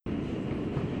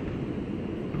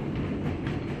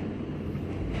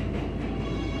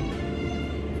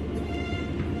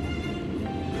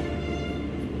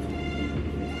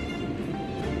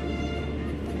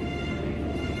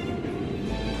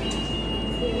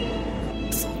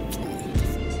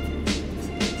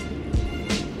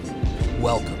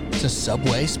Welcome to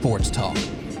Subway Sports Talk.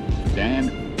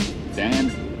 Stand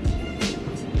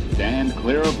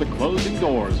clear of the closing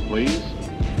doors, please.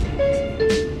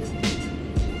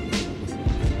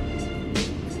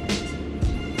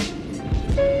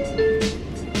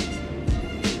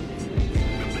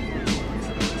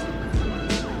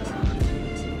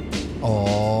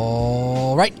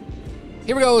 All right.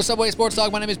 Here we go, Subway Sports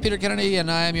Talk. My name is Peter Kennedy,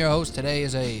 and I am your host. Today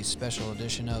is a special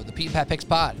edition of the Pete and Pat Picks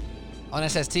Pod on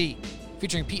SST,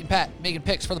 featuring Pete and Pat making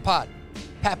picks for the pod.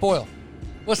 Pat Boyle.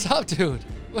 What's up, dude?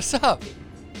 What's up?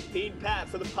 Pete and Pat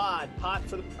for the pod. Pot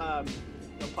for the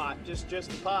no pot. Just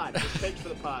the pod. Just picks for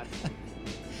the pod.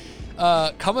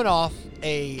 Coming off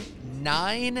a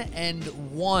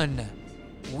 9-1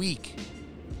 week,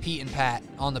 Pete and Pat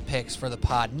on the picks for the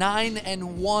pod.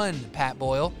 9-1, Pat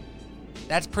Boyle.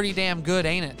 That's pretty damn good,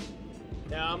 ain't it?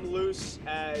 Now I'm loose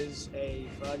as a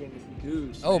fucking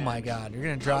goose. Oh man. my God, you're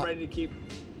gonna drop. I'm ready to keep.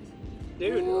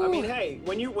 Dude, I mean, hey,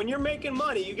 when you're making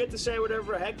money, you get to say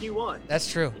whatever the heck you want.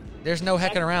 That's true. There's no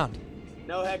hecking around.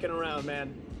 No hecking around,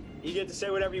 man. You get to say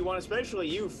whatever you want, especially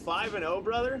you, 5-0,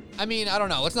 brother. I mean, I don't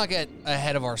know. Let's not get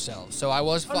ahead of ourselves. So I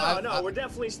was 5. No, we're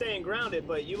definitely staying grounded,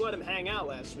 but you let him hang out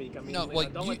last week. I mean, No, well,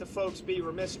 don't let the folks be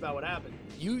remiss about what happened.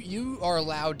 You are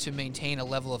allowed to maintain a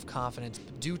level of confidence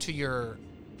due to your,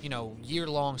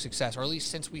 year-long success, or at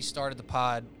least since we started the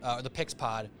pod, the picks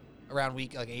pod, around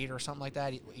week 8 or something like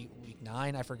that, week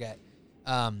 9, I forget.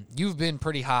 You've been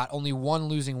pretty hot. Only one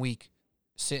losing week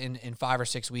in 5 or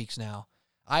 6 weeks now.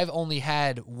 I've only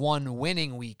had one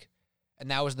winning week, and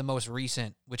that was the most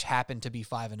recent, which happened to be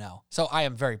 5-0. So I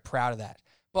am very proud of that.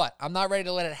 But I'm not ready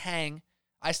to let it hang.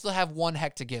 I still have one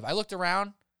heck to give. I looked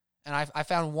around, and I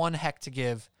found one heck to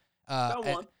give. Found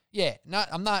one. Yeah, I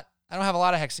don't have a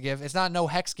lot of hecks to give. It's not no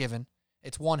hex given.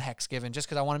 It's one hex given, just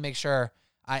because I want to make sure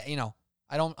I'm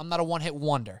not a one-hit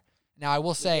wonder. Now I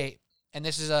will say, and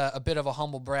this is a bit of a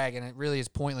humble brag, and it really is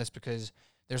pointless because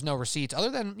there's no receipts other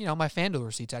than, my FanDuel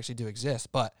receipts actually do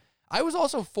exist. But I was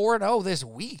also 4-0 this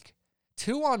week.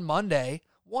 2 on Monday,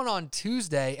 1 on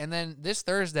Tuesday, and then this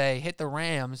Thursday hit the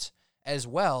Rams as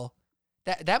well.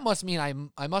 That must mean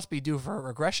I must be due for a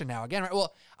regression now again. Right?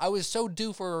 Well, I was so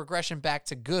due for a regression back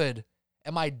to good.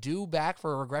 Am I due back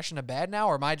for a regression to bad now,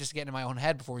 or am I just getting in my own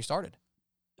head before we started?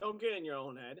 Don't get in your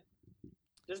own head.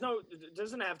 It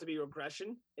doesn't have to be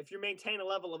regression. If you maintain a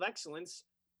level of excellence,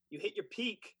 you hit your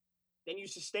peak, then you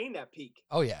sustain that peak.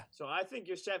 Oh, yeah. So I think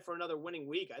you're set for another winning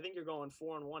week. I think you're going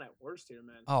 4-1 at worst here,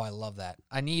 man. Oh, I love that.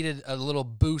 I needed a little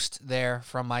boost there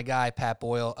from my guy, Pat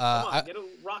Boyle. Come on, get a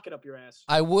rocket up your ass.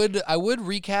 I would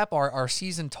recap our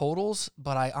season totals,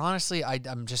 but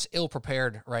I'm just ill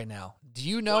prepared right now. Do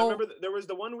you know? Well, I remember there was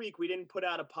the 1 week we didn't put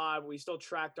out a pod. We still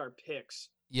tracked our picks.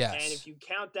 Yes. And if you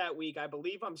count that week, I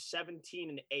believe I'm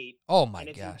 17-8. Oh my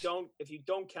gosh. gosh. If you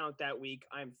don't count that week,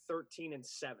 I'm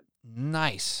 13-7.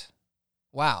 Nice.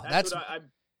 Wow. That's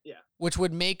yeah. Which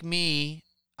would make me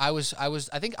I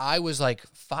think I was like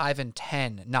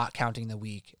 5-10 not counting the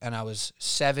week, and I was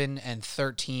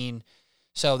 7-13.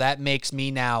 So that makes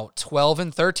me now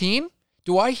 12-13.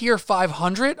 Do I hear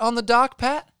 500 on the dock,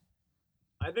 Pat?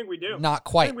 I think we do. Not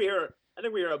quite. I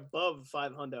think we are above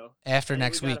 500 after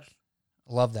next week.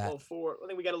 Love that. I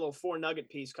think we got a little 4-nugget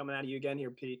piece coming out of you again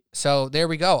here, Pete. So there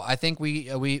we go. I think we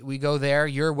go there.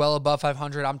 You're well above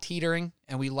 500. I'm teetering,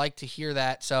 and we like to hear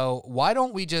that. So why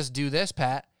don't we just do this,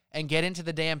 Pat, and get into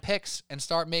the damn picks and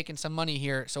start making some money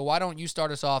here? So why don't you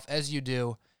start us off as you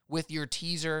do with your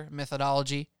teaser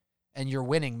methodology and your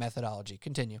winning methodology?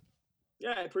 Continue.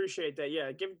 Yeah, I appreciate that.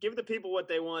 Yeah, give the people what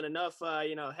they want. Enough,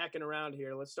 hecking around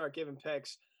here. Let's start giving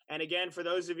picks. And again, for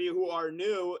those of you who are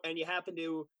new and you happen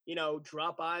to,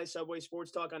 drop by Subway Sports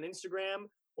Talk on Instagram,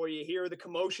 or you hear the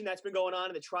commotion that's been going on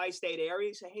in the tri-state area,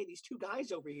 you say, hey, these two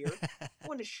guys over here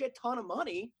want a shit ton of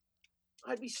money.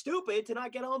 I'd be stupid to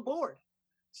not get on board.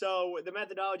 So the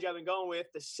methodology I've been going with,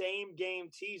 the same game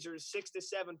teasers, 6 to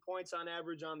 7 points on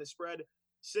average on the spread,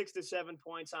 6 to 7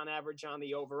 points on average on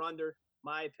the over-under.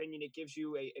 My opinion, it gives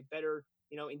you a better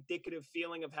indicative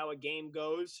feeling of how a game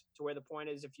goes, to where the point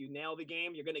is, if you nail the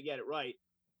game, you're going to get it right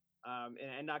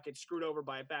and not get screwed over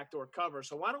by a backdoor cover.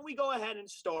 So why don't we go ahead and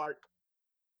start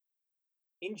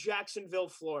in Jacksonville,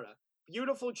 Florida.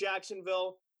 Beautiful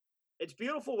Jacksonville. It's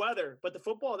beautiful weather, but the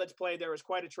football that's played there is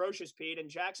quite atrocious, Pete, and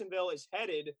Jacksonville is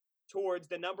headed towards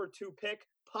the number 2 pick,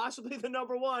 possibly the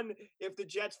number 1 if the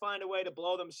Jets find a way to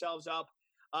blow themselves up.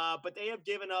 But they have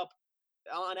given up,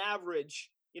 on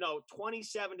average,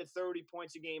 27 to 30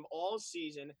 points a game all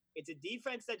season. It's a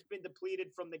defense that's been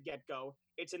depleted from the get-go.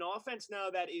 It's an offense now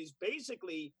that is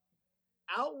basically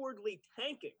outwardly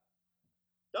tanking.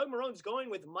 Doug Marone's going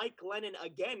with Mike Glennon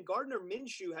again. Gardner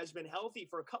Minshew has been healthy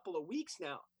for a couple of weeks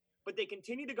now, but they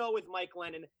continue to go with Mike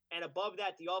Glennon. And above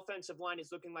that, the offensive line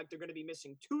is looking like they're going to be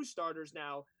missing 2 starters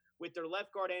now, with their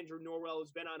left guard Andrew Norwell,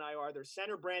 who's been on IR. Their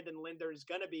center Brandon Linder is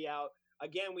going to be out.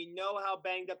 Again, we know how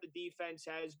banged up the defense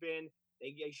has been.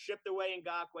 They shipped away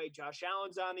Ngakoue. Josh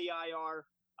Allen's on the IR.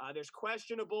 There's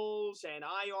questionables and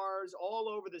IRs all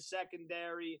over the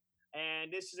secondary.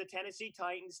 And this is a Tennessee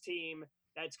Titans team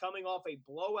that's coming off a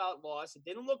blowout loss. It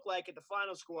didn't look like it the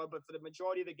final score, but for the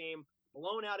majority of the game,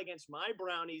 blown out against my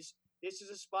Brownies. This is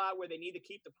a spot where they need to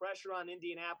keep the pressure on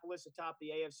Indianapolis atop the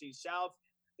AFC South.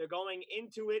 They're going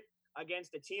into it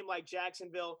against a team like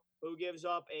Jacksonville, who gives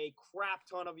up a crap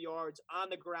ton of yards on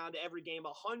the ground every game,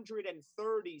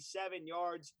 137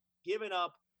 yards given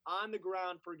up on the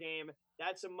ground per game.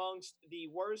 That's amongst the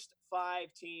worst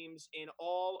 5 teams in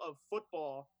all of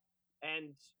football.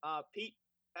 And Pete,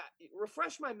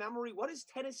 refresh my memory. What is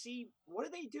Tennessee? What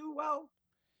do they do well?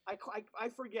 I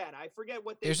forget. I forget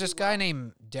what they do. There's this guy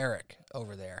named Derek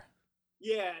over there.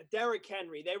 Yeah, Derrick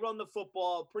Henry. They run the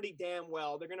football pretty damn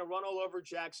well. They're going to run all over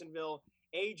Jacksonville.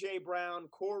 A.J. Brown,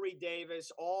 Corey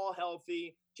Davis, all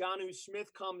healthy. Jonnu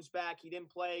Smith comes back. He didn't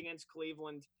play against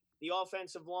Cleveland. The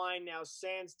offensive line now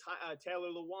sans Taylor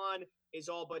Lewan is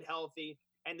all but healthy.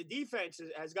 And the defense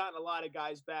has gotten a lot of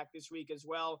guys back this week as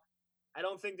well. I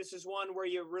don't think this is one where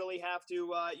you really have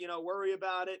to, worry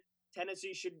about it.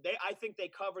 Tennessee I think they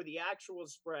cover the actual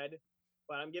spread,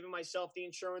 but I'm giving myself the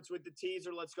insurance with the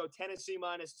teaser. Let's go Tennessee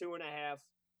 -2.5.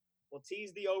 We'll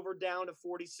tease the over down to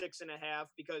 46.5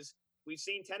 because we've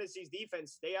seen Tennessee's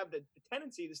defense. They have the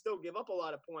tendency to still give up a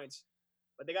lot of points,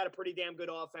 but they got a pretty damn good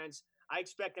offense. I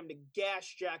expect them to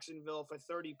gash Jacksonville for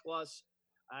 30 plus.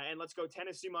 And let's go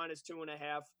Tennessee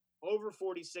 -2.5, over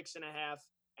 46.5.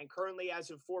 And currently, as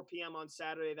of 4 p.m. on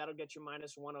Saturday, that'll get you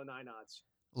 -109 odds.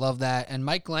 Love that. And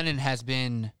Mike Glennon has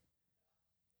been,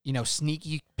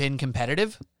 sneaky, been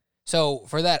competitive. So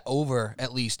for that over,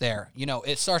 at least there,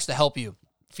 it starts to help you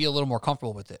feel a little more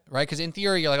comfortable with it, right? Because in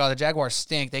theory, you're like, oh, the Jaguars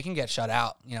stink. They can get shut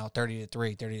out,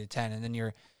 30-3, 30-10, and then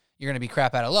you're going to be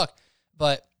crap out of luck.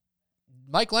 But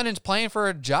Mike Glennon's playing for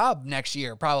a job next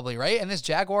year, probably, right? And this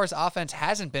Jaguars offense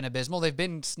hasn't been abysmal. They've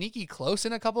been sneaky close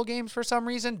in a couple games for some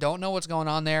reason. Don't know what's going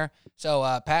on there. So,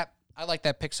 Pat, I like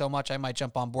that pick so much, I might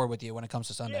jump on board with you when it comes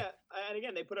to Sunday. Yeah, and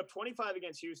again, they put up 25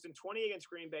 against Houston, 20 against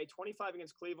Green Bay, 25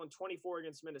 against Cleveland, 24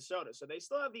 against Minnesota. So they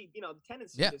still have the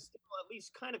tendency to still at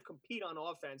least kind of compete on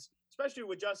offense, especially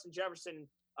with Justin Jefferson.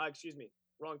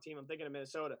 Wrong team. I'm thinking of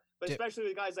Minnesota. But especially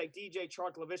with guys like DJ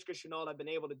Chark, Laviska Shenault have been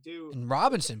able to do. And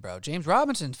Robinson, bro. James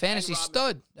Robinson, fantasy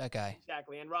stud, that guy.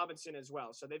 Exactly, and Robinson as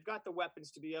well. So they've got the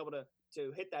weapons to be able to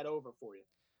hit that over for you.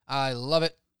 I love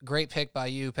it. Great pick by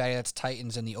you, Patty. That's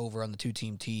Titans and the over on the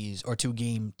 2-team tees or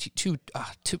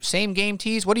same game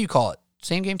tees. What do you call it?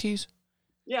 Same game tees?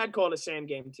 Yeah, I'd call it a same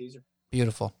game teaser.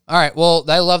 Beautiful. All right. Well,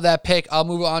 I love that pick. I'll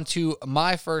move on to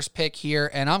my first pick here,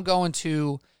 and I'm going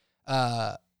to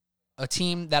a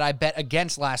team that I bet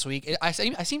against last week. I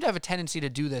seem to have a tendency to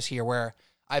do this here where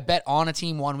I bet on a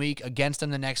team one week, against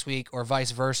them the next week, or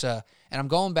vice versa. And I'm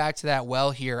going back to that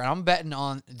well here, and I'm betting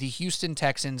on the Houston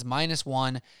Texans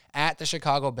 -1 at the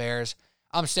Chicago Bears.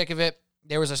 I'm sick of it.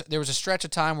 There was a stretch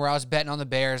of time where I was betting on the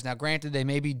Bears. Now, granted, they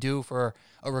may be due for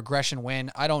a regression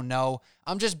win. I don't know.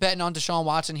 I'm just betting on Deshaun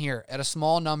Watson here at a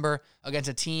small number against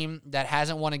a team that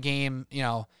hasn't won a game,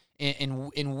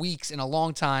 in weeks, in a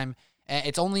long time.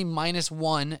 It's only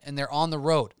 -1, and they're on the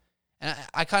road. And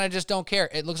I kind of just don't care.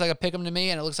 It looks like a pick 'em to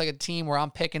me, and it looks like a team where I'm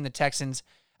picking the Texans.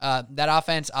 That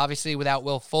offense, obviously, without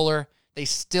Will Fuller, they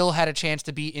still had a chance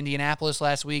to beat Indianapolis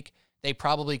last week. They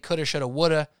probably coulda, shoulda,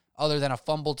 woulda, other than a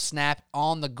fumbled snap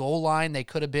on the goal line. They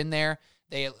could have been there.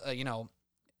 They,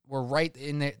 were right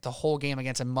in the whole game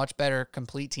against a much better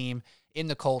complete team in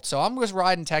the Colts. So I'm just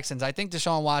riding Texans. I think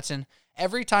Deshaun Watson,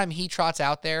 every time he trots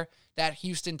out there, that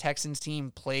Houston Texans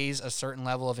team plays a certain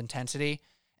level of intensity.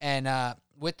 And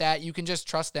with that, you can just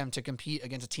trust them to compete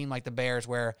against a team like the Bears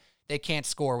where they can't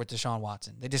score with Deshaun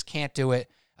Watson. They just can't do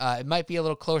it. It might be a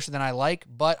little closer than I like,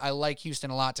 but I like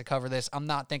Houston a lot to cover this. I'm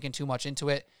not thinking too much into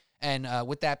it. And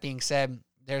with that being said,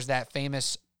 there's that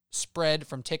famous spread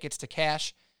from tickets to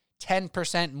cash.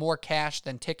 10% more cash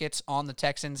than tickets on the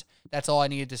Texans. That's all I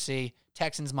needed to see.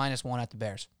 Texans -1 at the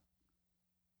Bears.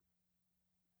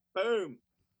 Boom.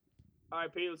 All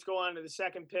right, Pete, let's go on to the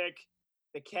second pick.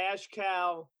 The cash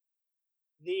cow,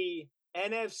 the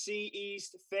NFC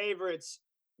East favorites.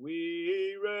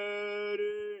 We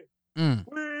ready?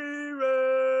 We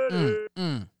ready?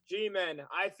 G-Men,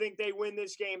 I think they win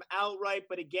this game outright.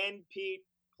 But again, Pete,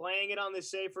 playing it on the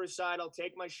safer side, I'll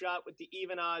take my shot with the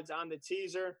even odds on the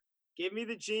teaser. Give me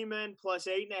the G-Men plus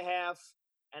 8.5,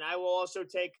 and I will also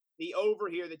take the over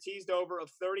here, the teased over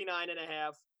of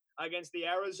 39.5 against the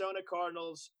Arizona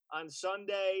Cardinals on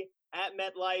Sunday at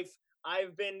MetLife.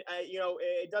 I've been,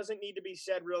 it doesn't need to be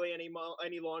said really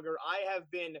any longer. I have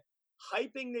been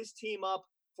hyping this team up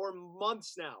for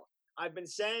months now. I've been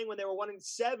saying when they were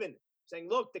 1-7, saying,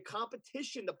 look, the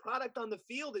competition, the product on the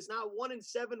field is not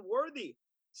 1-7 worthy.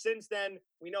 Since then,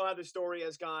 we know how the story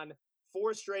has gone.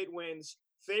 4 straight wins,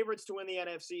 favorites to win the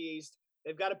NFC East.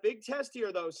 They've got a big test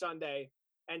here, though, Sunday.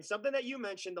 And something that you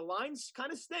mentioned, the lines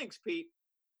kind of stinks, Pete.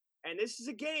 And this is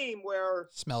a game where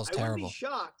Smells I terrible. wouldn't be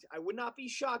shocked. I would not be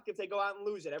shocked if they go out and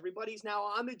lose it. Everybody's now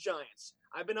on the Giants.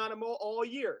 I've been on them all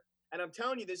year. And I'm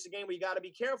telling you, this is a game where you got to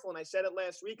be careful. And I said it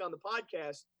last week on the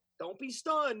podcast. Don't be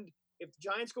stunned if the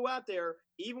Giants go out there,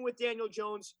 even with Daniel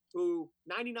Jones, who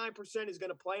 99% is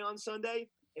going to play on Sunday.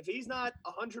 If he's not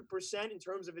 100% in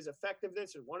terms of his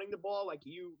effectiveness and running the ball, like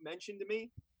you mentioned to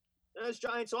me, this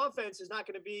Giants offense is not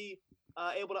going to be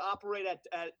able to operate at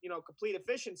complete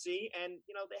efficiency. And,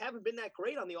 they haven't been that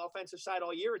great on the offensive side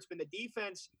all year. It's been the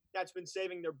defense that's been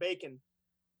saving their bacon.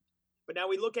 But now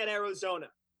we look at Arizona.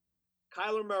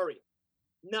 Kyler Murray,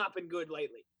 not been good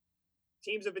lately.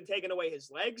 Teams have been taking away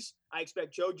his legs. I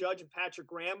expect Joe Judge and Patrick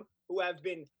Graham, who have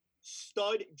been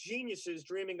stud geniuses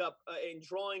dreaming up and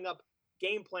drawing up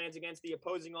game plans against the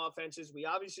opposing offenses. We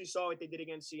obviously saw what they did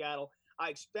against Seattle. I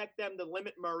expect them to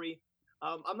limit Murray.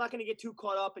 I'm not going to get too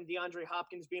caught up in DeAndre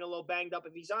Hopkins being a little banged up.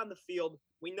 If he's on the field,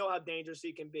 we know how dangerous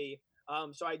he can be.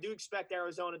 So I do expect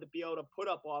Arizona to be able to put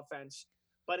up offense.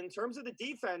 But in terms of the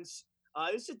defense,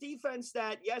 this is a defense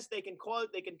that, yes, they can call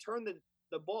it, they can turn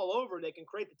the ball over, they can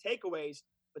create the takeaways,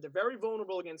 but they're very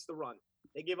vulnerable against the run.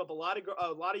 They give up a lot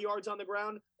of yards on the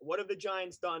ground. What have the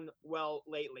Giants done well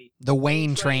lately? The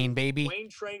Wayne train, baby. Wayne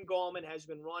Train Gallman has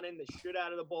been running the shit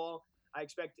out of the ball. I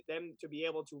expect them to be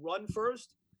able to run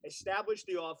first, establish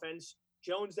the offense.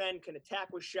 Jones then can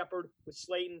attack with Shepard, with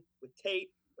Slayton, with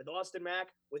Tate, with Austin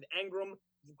Mack, with Engram.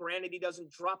 Granted, he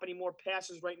doesn't drop any more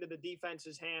passes right into the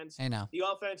defense's hands. I know. The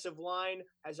offensive line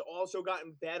has also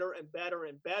gotten better and better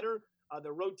and better.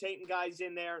 They're rotating guys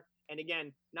in there. And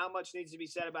again, not much needs to be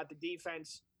said about the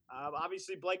defense.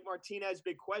 Obviously, Blake Martinez,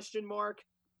 big question mark.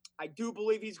 I do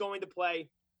believe he's going to play.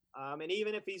 And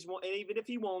even if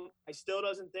he won't, I still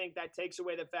doesn't think that takes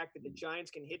away the fact that the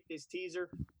Giants can hit this teaser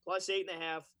plus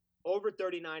 8.5, over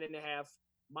 39.5,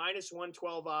 minus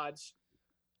 112 odds.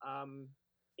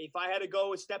 If I had to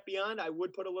go a step beyond, I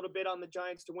would put a little bit on the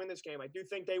Giants to win this game. I do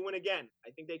think they win again.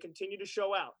 I think they continue to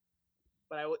show out.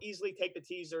 But I will easily take the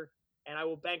teaser, and I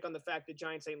will bank on the fact that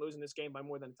Giants ain't losing this game by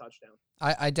more than a touchdown.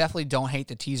 I definitely don't hate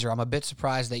the teaser. I'm a bit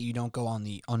surprised that you don't go on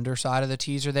the underside of the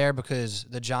teaser there, because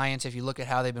the Giants, if you look at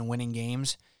how they've been winning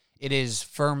games, it is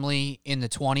firmly in the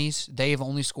 20s. They have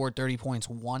only scored 30 points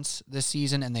once this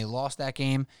season, and they lost that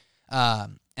game.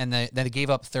 And they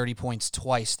gave up 30 points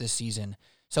twice this season.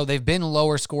 So they've been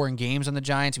lower scoring games on the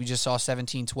Giants. We just saw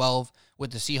 17-12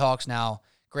 with the Seahawks. Now,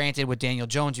 granted, with Daniel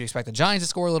Jones, you expect the Giants to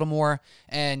score a little more,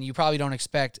 and you probably don't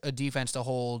expect a defense to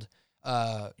hold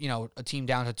a team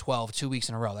down to 12 2 weeks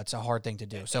in a row. That's a hard thing to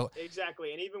do. So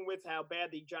exactly. And even with how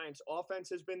bad the Giants offense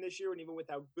has been this year, and even with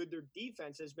how good their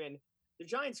defense has been, the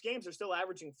Giants games are still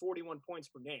averaging 41 points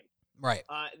per game. Right.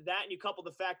 That, and you couple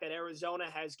the fact that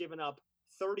Arizona has given up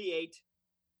 38,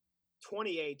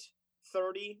 28,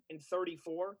 30, and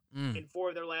 34 in 4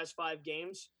 of their last 5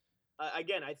 games.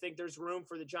 Again, I think there's room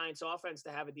for the Giants offense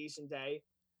to have a decent day.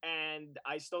 And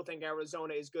I still think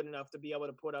Arizona is good enough to be able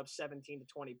to put up 17 to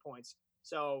 20 points.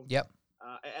 So, yep.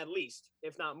 At least,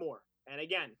 if not more. And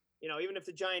again, even if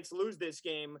the Giants lose this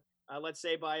game, let's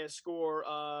say by a score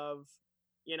of,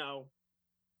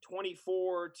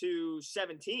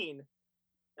 24-17,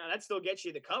 now that still gets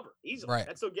you the cover easily. Right.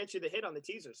 That still gets you the hit on the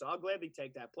teaser. So I'll gladly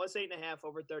take that. Plus 8.5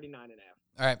 over 39.5.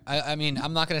 All right. I mean,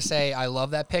 I'm not going to say I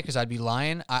love that pick because I'd be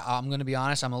lying. I'm going to be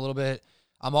honest. I'm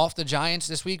off the Giants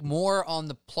this week, more on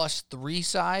the +3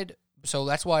 side. So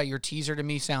that's why your teaser to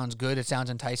me sounds good. It sounds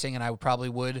enticing, and I probably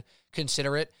would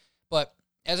consider it. But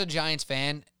as a Giants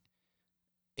fan,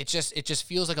 it just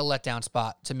feels like a letdown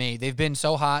spot to me. They've been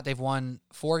so hot. They've won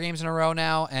 4 games in a row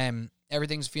now, and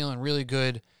everything's feeling really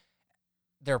good.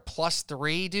 They're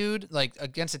 +3, dude, like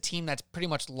against a team that's pretty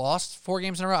much lost 4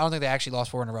 games in a row. I don't think they actually lost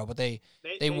 4 in a row, but they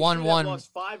won one.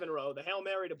 Lost 5 in a row. The Hail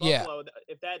Mary to Buffalo. Yeah.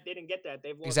 If they didn't get that,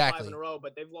 they've lost 5 in a row,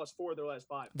 but they've lost 4 of their last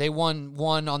 5. They won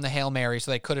 1 on the Hail Mary,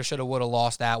 so they could have, should have, would have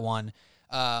lost that one.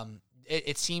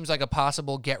 It seems like a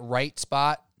possible get-right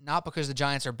spot, not because the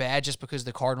Giants are bad, just because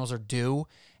the Cardinals are due,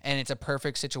 and it's a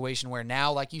perfect situation where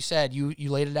now, like you said, you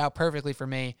laid it out perfectly for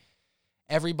me.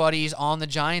 everybody's on the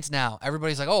Giants now.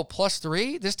 Everybody's like, oh,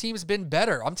 +3? This team's been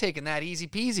better. I'm taking that easy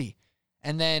peasy.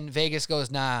 And then Vegas goes,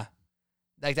 nah,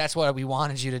 like that's what we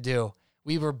wanted you to do.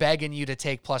 We were begging you to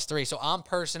take +3. So I'm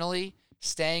personally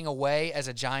staying away as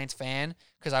a Giants fan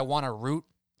because I want to root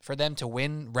for them to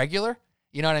win regular.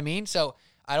 You know what I mean? So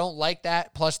I don't like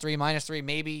that +3, -3.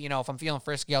 Maybe, if I'm feeling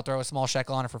frisky, I'll throw a small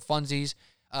shekel on it for funsies.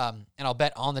 And I'll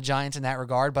bet on the Giants in that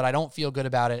regard, but I don't feel good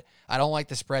about it. I don't like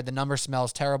the spread. The number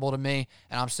smells terrible to me,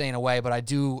 and I'm staying away, but I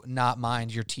do not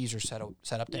mind your teaser set up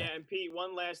there. Yeah, and Pete,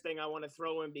 one last thing I want to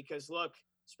throw in because, look,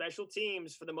 special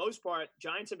teams, for the most part,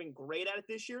 Giants have been great at it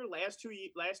this year. Last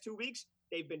two weeks,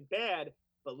 they've been bad.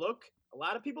 But look, a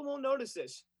lot of people won't notice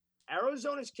this.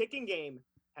 Arizona's kicking game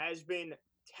has been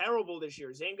terrible this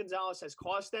year. Zane Gonzalez has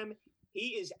cost them.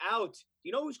 He is out.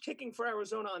 You know who's kicking for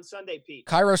Arizona on Sunday, Pete?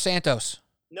 Cairo Santos.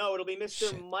 No, it'll be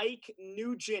Mr. Mike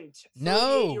Nugent.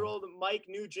 No. 38-year-old Mike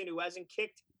Nugent, who hasn't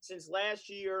kicked since last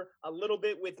year, a little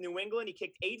bit with New England. He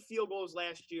kicked 8 field goals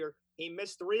last year. He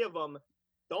missed 3 of them.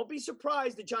 Don't be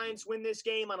surprised the Giants win this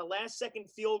game on a last-second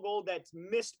field goal that's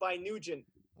missed by Nugent.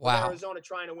 Wow. Arizona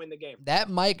trying to win the game. That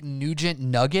Mike Nugent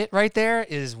nugget right there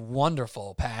is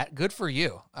wonderful, Pat. Good for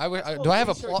you. Do I have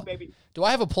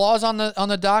applause on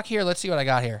the dock here? Let's see what I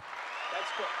got here.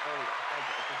 That's cool. Oh, yeah. Thank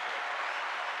you.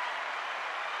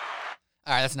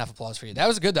 All right, that's enough applause for you. That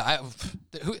was good.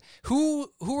 Who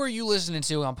are you listening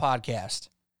to on podcast?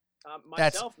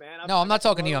 Myself, man. I'm not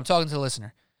talking to you. I'm talking to the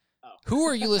listener. Oh. Who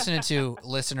are you listening to,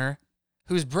 listener,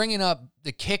 who's bringing up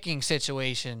the kicking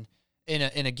situation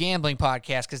in a gambling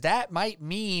podcast? Because that might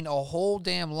mean a whole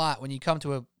damn lot when you come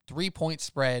to a 3-point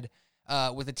spread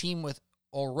with a team with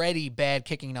already bad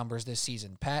kicking numbers this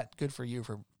season. Pat, good for you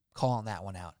for calling that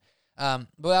one out. But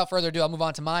without further ado, I'll move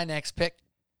on to my next pick.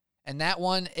 And that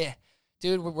one,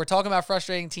 dude, we're talking about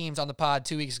frustrating teams on the pod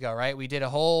 2 weeks ago, right? We did a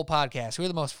whole podcast. Who are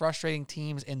the most frustrating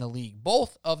teams in the league?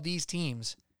 Both of these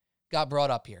teams got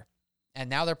brought up here, and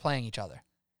now they're playing each other.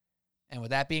 And with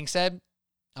that being said,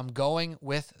 I'm going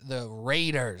with the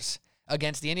Raiders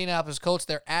against the Indianapolis Colts.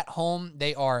 They're at home.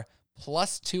 They are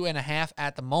 +2.5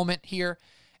 at the moment here.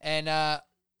 And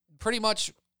pretty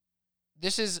much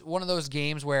this is one of those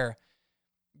games where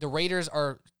the Raiders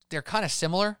they're kind of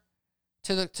similar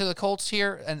to the Colts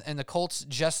here, and the Colts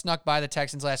just snuck by the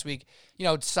Texans last week.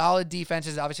 Solid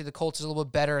defenses. Obviously, the Colts is a little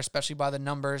bit better, especially by the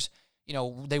numbers.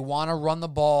 They want to run the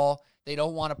ball. They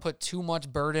don't want to put too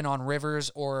much burden on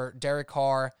Rivers or Derek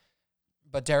Carr,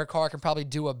 but Derek Carr can probably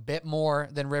do a bit more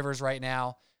than Rivers right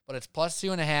now. But it's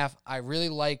 +2.5. I really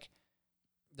like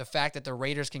the fact that the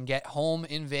Raiders can get home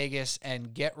in Vegas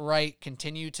and get right,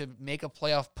 continue to make a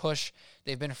playoff push.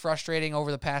 They've been frustrating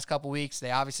over the past couple weeks.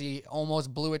 They obviously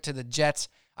almost blew it to the Jets.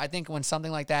 I think when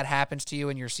something like that happens to you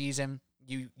in your season,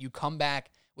 you come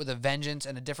back with a vengeance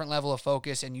and a different level of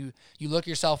focus, and you look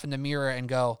yourself in the mirror and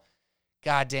go,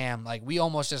 God damn, like we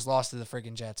almost just lost to the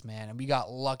freaking Jets, man, and we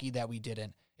got lucky that we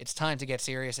didn't. It's time to get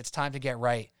serious. It's time to get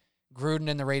right. Gruden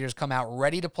and the Raiders come out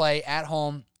ready to play at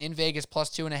home in Vegas,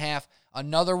 +2.5.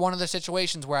 Another one of the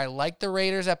situations where I like the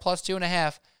Raiders at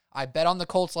 +2.5. I bet on the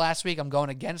Colts last week. I'm going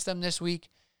against them this week.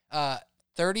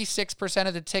 36%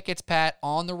 of the tickets, Pat,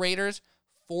 on the Raiders,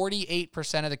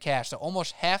 48% of the cash. So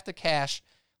almost half the cash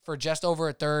for just over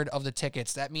a third of the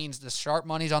tickets. That means the sharp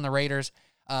money's on the Raiders.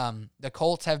 The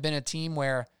Colts have been a team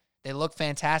where they look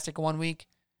fantastic one week.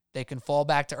 They can fall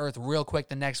back to earth real quick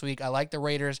the next week. I like the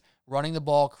Raiders running the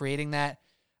ball, creating that,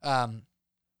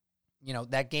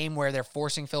 that game where they're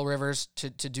forcing Phil Rivers to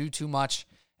do too much.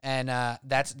 And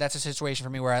that's a situation for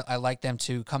me where I like them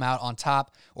to come out on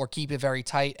top or keep it very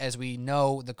tight. As we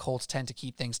know, the Colts tend to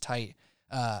keep things tight,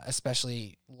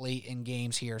 especially late in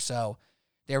games here. So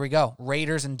there we go.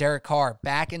 Raiders and Derek Carr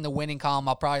back in the winning column.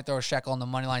 I'll probably throw a shekel on the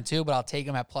money line too, but I'll take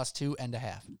them at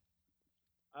 +2.5.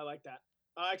 I like that.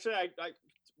 Actually,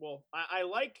 I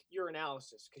like your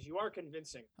analysis because you are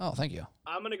convincing. Oh, thank you.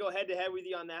 I'm going to go head-to-head with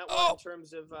you on that one in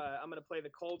terms of I'm going to play the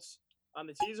Colts on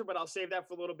the teaser, but I'll save that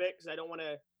for a little bit because I don't want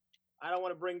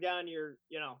to bring down your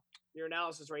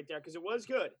analysis right there because it was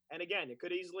good. And again, it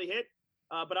could easily hit.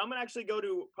 But I'm going to actually go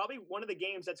to probably one of the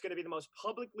games that's going to be the most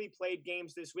publicly played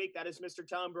games this week. That is Mr.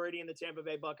 Tom Brady and the Tampa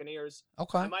Bay Buccaneers.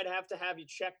 Okay. I might have to have you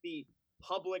check the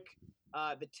public,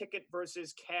 the ticket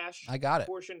versus cash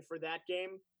portion for that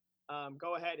game.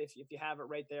 Go ahead if you have it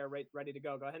right there, ready to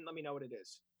go. Go ahead and let me know what it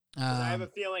is. I have a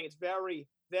feeling it's very,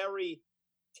 very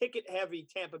ticket-heavy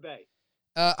Tampa Bay.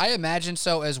 I imagine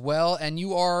so as well, and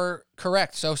you are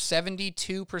correct. So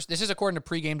 72%. This is according to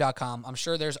pregame.com. I'm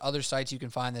sure there's other sites you can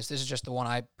find this. This is just the one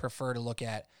I prefer to look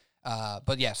at.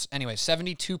 But yes, anyway,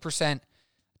 72%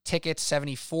 tickets,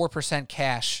 74%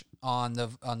 cash on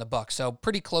the Bucks. So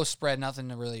pretty close spread. Nothing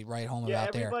to really write home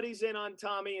about there. Everybody's in on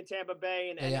Tommy and Tampa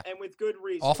Bay, and with good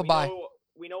reason. Off a bye.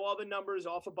 We know all the numbers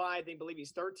off a bye. I believe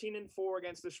he's 13-4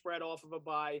 against the spread off of a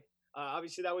bye.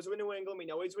 Obviously, that was with New England. We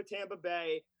know he's with Tampa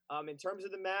Bay. In terms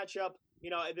of the matchup,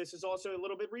 this is also a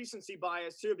little bit recency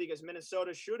bias too, because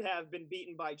Minnesota should have been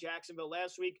beaten by Jacksonville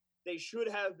last week. They should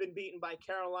have been beaten by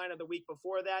Carolina the week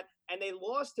before that, and they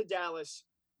lost to Dallas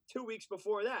 2 weeks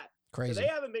before that. Crazy. So they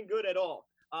haven't been good at all.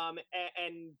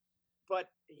 But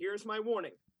here's my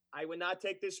warning. I would not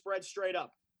take this spread straight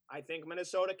up. I think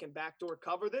Minnesota can backdoor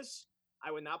cover this.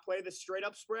 I would not play the straight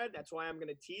up spread. That's why I'm going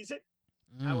to tease it.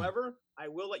 However, I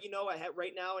will let you know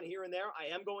right now and here and there, I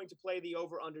am going to play the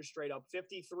over-under straight up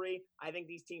 53. I think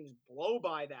these teams blow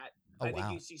by that. I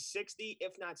think you see 60,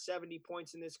 if not 70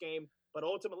 points in this game. But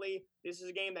ultimately, this is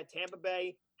a game that Tampa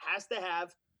Bay has to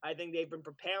have. I think they've been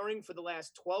preparing for the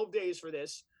last 12 days for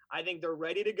this. I think they're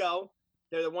ready to go.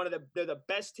 They're the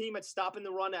best team at stopping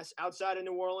the run outside of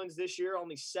New Orleans this year,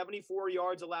 only 74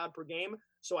 yards allowed per game.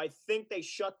 So I think they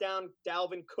shut down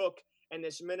Dalvin Cook and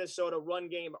this Minnesota run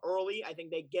game early. I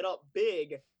think they get up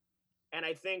big, and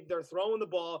I think they're throwing the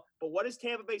ball. But what does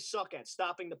Tampa Bay suck at?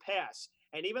 Stopping the pass.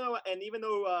 And even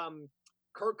though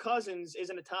Kirk Cousins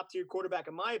isn't a top-tier quarterback,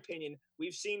 in my opinion,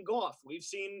 we've seen Goff, we've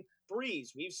seen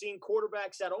Breeze, we've seen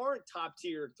quarterbacks that aren't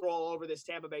top-tier throw all over this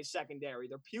Tampa Bay secondary.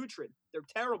 They're putrid. They're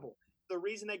terrible. The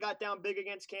reason they got down big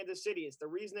against Kansas City. It's the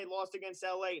reason they lost against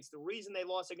LA. It's the reason they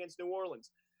lost against New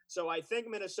Orleans. So I think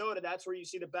Minnesota, that's where you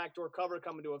see the backdoor cover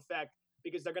come into effect,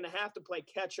 because they're going to have to play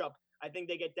catch-up. I think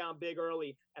they get down big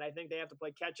early, and I think they have to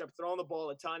play catch-up, throwing the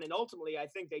ball a ton. And ultimately, I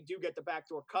think they do get the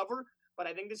backdoor cover. But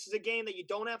I think this is a game that you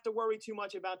don't have to worry too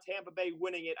much about Tampa Bay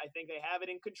winning it. I think they have it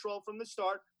in control from the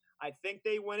start. I think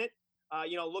they win it.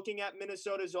 Looking at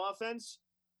Minnesota's offense,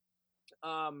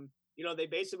 they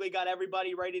basically got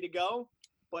everybody ready to go.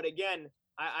 But again,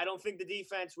 I don't think the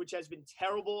defense, which has been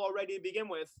terrible already to begin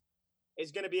with,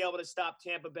 is going to be able to stop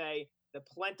Tampa Bay. The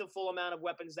plentiful amount of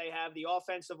weapons they have, the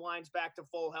offensive line's back to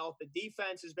full health. The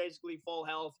defense is basically full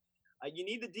health. You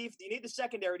need the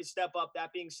secondary to step up.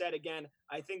 That being said, again,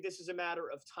 I think this is a matter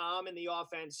of Tom and the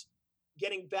offense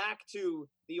getting back to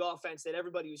the offense that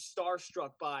everybody was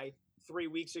starstruck by 3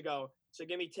 weeks ago. So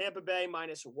give me Tampa Bay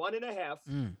minus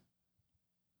 1.5,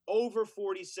 over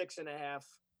 46.5,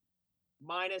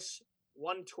 minus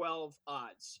 112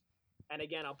 odds. And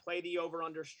again, I'll play the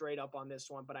over-under straight up on this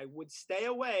one, but I would stay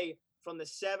away from the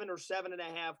 7 or 7.5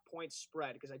 point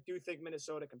spread, because I do think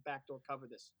Minnesota can backdoor cover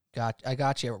this. I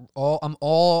got you. I'm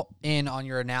all in on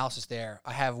your analysis there.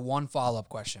 I have one follow-up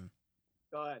question.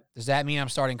 Go ahead. Does that mean I'm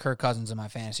starting Kirk Cousins in my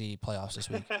fantasy playoffs this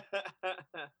week?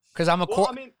 Because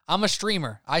I'm a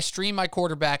streamer. I stream my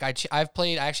quarterback. I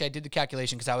did the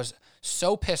calculation because I was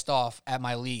so pissed off at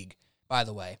my league, by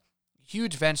the way.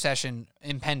 Huge vent session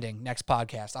impending next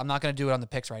podcast. I'm not going to do it on the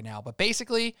picks right now. But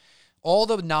basically, all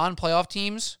the non-playoff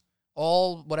teams,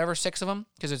 whatever, 6 of them,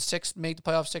 because it's 6 made the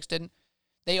playoffs, 6 didn't,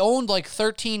 they owned like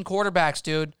 13 quarterbacks,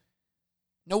 dude.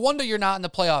 No wonder you're not in the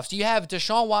playoffs. You have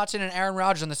Deshaun Watson and Aaron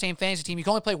Rodgers on the same fantasy team. You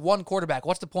can only play one quarterback.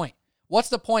 What's the point? What's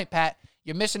the point, Pat?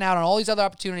 You're missing out on all these other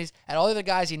opportunities and all the other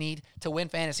guys you need to win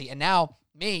fantasy. And now,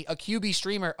 me, a QB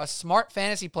streamer, a smart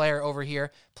fantasy player over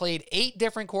here, played 8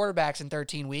 different quarterbacks in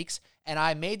 13 weeks, and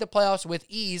I made the playoffs with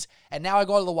ease, and now I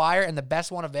go to the wire, and the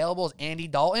best one available is Andy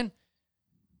Dalton.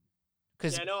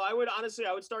 I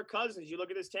would start Cousins. You look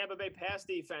at this Tampa Bay pass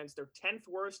defense, they're 10th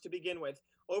worst to begin with.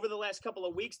 Over the last couple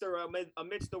of weeks, they're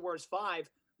amidst the worst 5.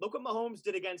 Look what Mahomes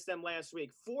did against them last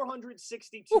week.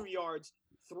 462 yards,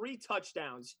 3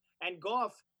 touchdowns. And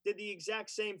Goff did the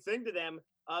exact same thing to them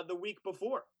the week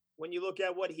before. When you look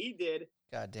at what he did,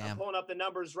 goddamn. I'm pulling up the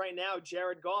numbers right now.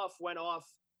 Jared Goff went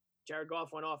off. How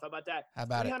about that? How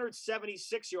about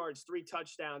 376 yards, 3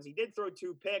 touchdowns. He did throw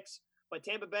 2 picks, but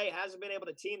Tampa Bay hasn't been able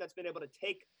to team that's been able to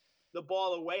take the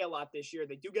ball away a lot this year.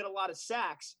 They do get a lot of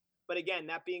sacks, but again,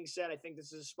 that being said, I think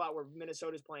this is a spot where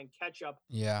Minnesota's playing catch up.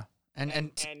 Yeah.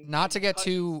 And not to get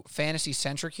too fantasy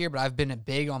centric here, but I've been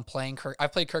big on playing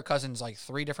I've played Kirk Cousins like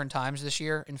 3 different times this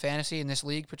year in fantasy in this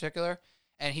league particular,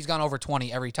 and he's gone over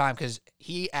 20 every time because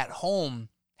he at home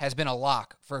has been a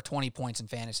lock for 20 points in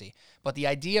fantasy. But the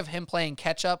idea of him playing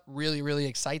catch up really, really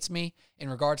excites me in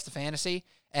regards to fantasy,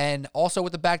 and also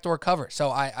with the backdoor cover. So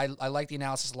I like the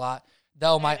analysis a lot.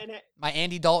 Though my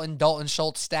Andy Dalton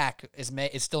Schultz stack is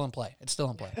still in play. It's still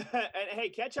in play. And hey,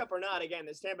 catch up or not, again,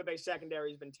 this Tampa Bay secondary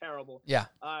has been terrible. Yeah.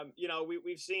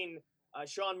 We've seen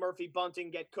Sean Murphy Bunting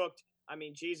get cooked. I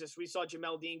mean, Jesus, we saw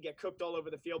Jamel Dean get cooked all over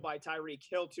the field by Tyreek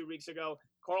Hill 2 weeks ago.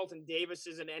 Carlton Davis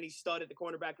isn't any stud at the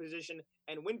cornerback position.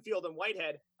 And Winfield and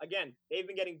Whitehead, again, they've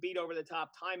been getting beat over the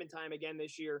top time and time again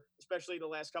this year, especially the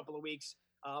last couple of weeks.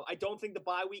 I don't think the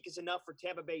bye week is enough for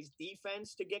Tampa Bay's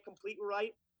defense to get completely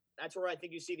right. That's where I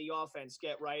think you see the offense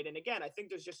get right. And again, I think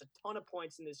there's just a ton of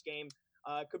points in this game.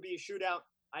 It could be a shootout.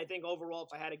 I think overall, if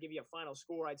I had to give you a final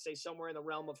score, I'd say somewhere in the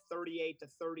realm of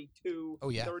 38-32, Oh,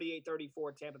 yeah.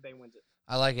 38-34, Tampa Bay wins it.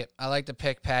 I like it. I like the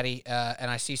pick, Patty,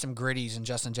 and I see some gritties in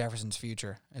Justin Jefferson's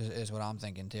future is what I'm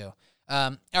thinking, too.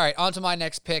 All right, on to my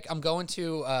next pick. I'm going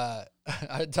to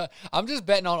I'm just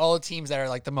betting on all the teams that are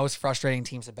like the most frustrating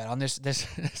teams to bet on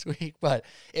this week, but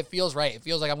it feels right. It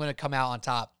feels like I'm going to come out on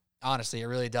top. Honestly, it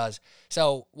really does.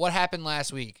 So what happened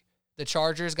last week? The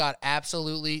Chargers got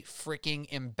absolutely freaking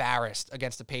embarrassed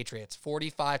against the Patriots,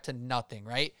 45-0,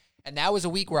 right? And that was a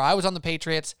week where I was on the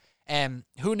Patriots, and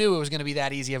who knew it was going to be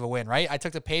that easy of a win, right? I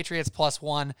took the Patriots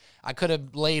 +1. I could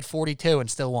have laid 42 and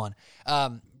still won.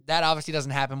 That obviously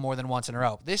doesn't happen more than once in a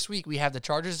row. This week, we have the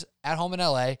Chargers at home in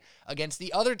LA against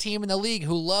the other team in the league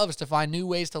who loves to find new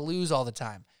ways to lose all the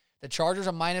time. The Chargers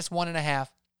are -1.5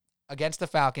 against the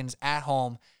Falcons at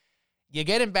home. You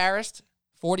get embarrassed,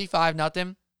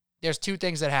 45-0. There's two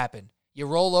things that happen. You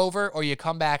roll over or you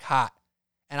come back hot.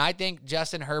 And I think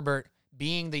Justin Herbert,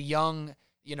 being the young,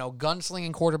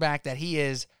 gunslinging quarterback that he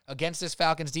is against this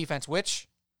Falcons defense, which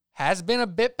has been a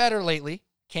bit better lately.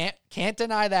 Can't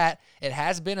deny that. It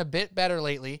has been a bit better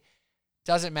lately.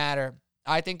 Doesn't matter.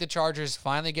 I think the Chargers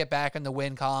finally get back in the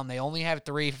win column. They only have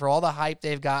 3 for all the hype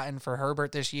they've gotten for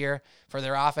Herbert this year, for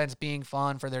their offense being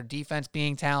fun, for their defense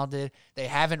being talented. They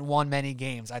haven't won many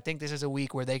games. I think this is a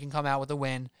week where they can come out with a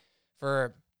win.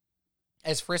 For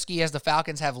as frisky as the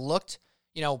Falcons have looked,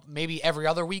 maybe every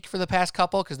other week for the past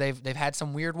couple, because they've had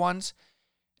some weird ones.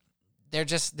 They're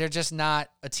just not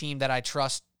a team that I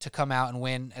trust to come out and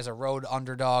win as a road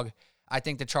underdog. I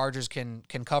think the Chargers can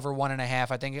cover 1.5.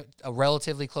 I think it's a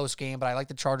relatively close game, but I like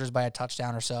the Chargers by a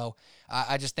touchdown or so.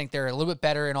 I just think they're a little bit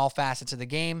better in all facets of the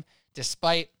game,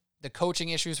 despite the coaching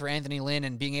issues for Anthony Lynn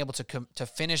and being able to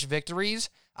finish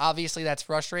victories. Obviously, that's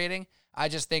frustrating. I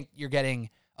just think you're getting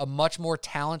a much more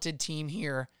talented team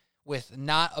here with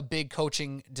not a big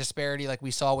coaching disparity like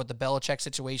we saw with the Belichick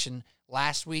situation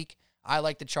last week. I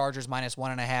like the Chargers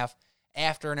 -1.5.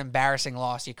 After an embarrassing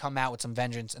loss, you come out with some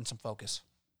vengeance and some focus.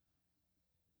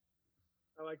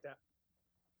 I like that.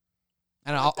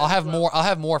 And I'll have more. I'll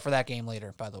have more for that game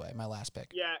later. By the way, my last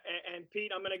pick. Yeah, and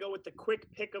Pete, I'm going to go with the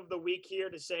quick pick of the week here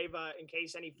to save in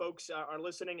case any folks are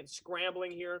listening and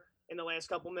scrambling here in the last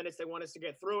couple minutes. They want us to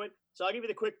get through it. So I'll give you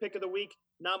the quick pick of the week.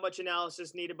 Not much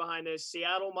analysis needed behind this.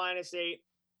 Seattle -8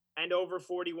 and over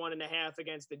 41.5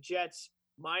 against the Jets.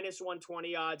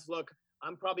 -120 odds. Look,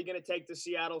 I'm probably going to take the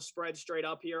Seattle spread straight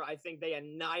up here. I think they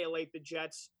annihilate the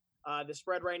Jets. The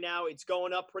spread right now, it's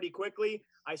going up pretty quickly.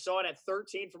 I saw it at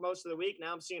 13 for most of the week.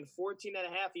 Now I'm seeing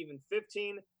 14.5, even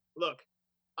 15. Look,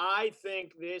 I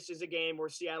think this is a game where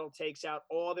Seattle takes out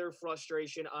all their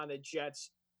frustration on the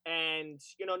Jets. And,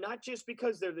 not just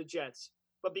because they're the Jets,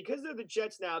 but because they're the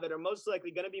Jets now that are most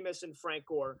likely going to be missing Frank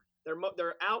Gore.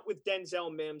 They're out with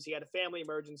Denzel Mims. He had a family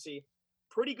emergency.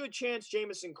 Pretty good chance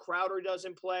Jamison Crowder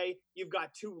doesn't play. You've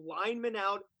got 2 linemen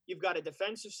out. You've got a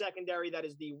defensive secondary that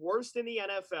is the worst in the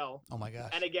NFL. Oh, my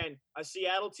gosh. And again, a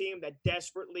Seattle team that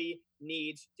desperately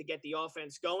needs to get the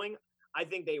offense going. I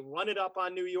think they run it up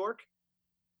on New York.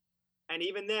 And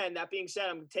even then, that being said,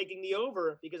 I'm taking the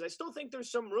over because I still think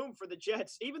there's some room for the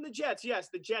Jets, even the Jets, yes,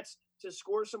 the Jets to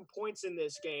score some points in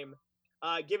this game,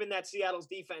 given that Seattle's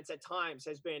defense at times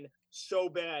has been so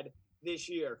bad this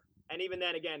year. And even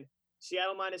then, again,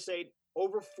 Seattle -8,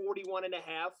 over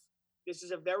 41.5. This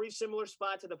is a very similar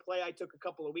spot to the play I took a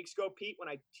couple of weeks ago, Pete, when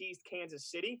I teased Kansas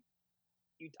City.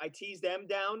 I teased them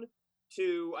down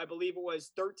to, I believe it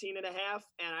was 13.5,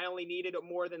 and I only needed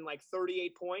more than like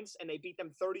 38 points, and they beat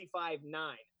them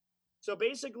 35-9. So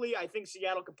basically, I think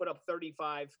Seattle could put up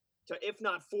 35 to, if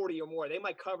not 40 or more. They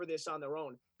might cover this on their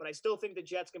own, but I still think the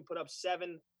Jets can put up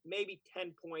 7, maybe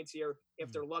 10 points here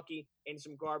if they're lucky in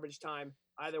some garbage time.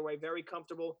 Either way, very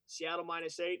comfortable. Seattle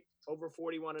 -8, over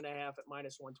 41.5 at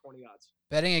 -120 odds.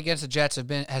 Betting against the Jets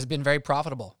has been very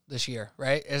profitable this year,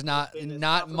 right? There's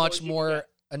not much more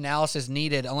analysis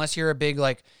needed unless you're a big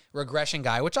regression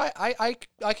guy, which I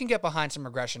can get behind some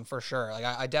regression for sure. Like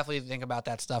I definitely think about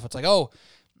that stuff. It's like, oh,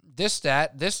 this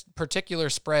particular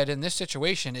spread in this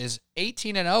situation is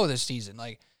 18-0 this season.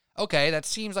 Like, okay, that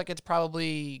seems like it's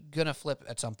probably gonna flip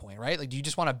at some point, right? Like, do you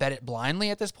just want to bet it blindly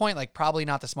at this point? Like, probably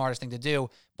not the smartest thing to do.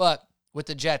 But with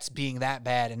the Jets being that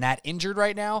bad and that injured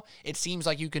right now, it seems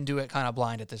like you can do it kind of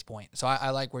blind at this point. So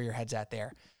I like where your head's at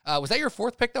there. Was that your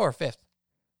 4th pick though, or 5th?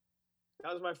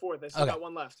 That was my fourth. I still got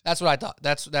one left. That's what I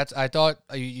thought. I thought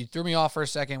you threw me off for a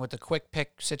second with the quick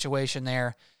pick situation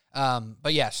there.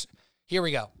 But yes, here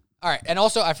we go. All right. And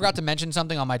also, I forgot to mention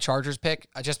something on my Chargers pick,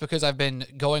 just because I've been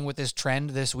going with this trend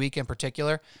this week in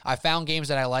particular. I found games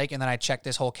that I like, and then I checked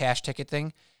this whole cash ticket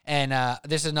thing. And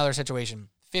this is another situation.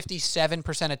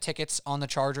 57% of tickets on the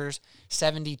Chargers,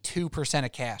 72%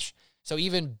 of cash. So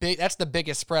even big, that's the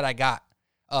biggest spread I got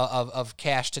of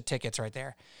cash to tickets right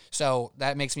there. So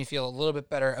that makes me feel a little bit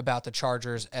better about the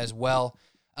Chargers as well.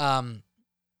 And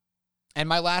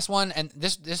my last one, and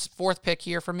this fourth pick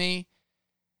here for me,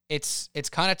 it's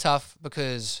kind of tough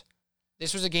because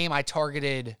this was a game I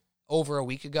targeted over a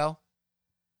week ago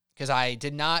because I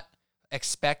did not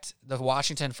expect the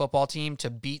Washington football team to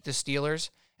beat the Steelers.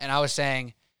 And I was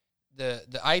saying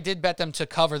I did bet them to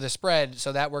cover the spread,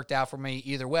 so that worked out for me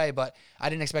either way, but I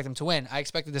didn't expect them to win. I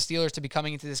expected the Steelers to be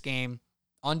coming into this game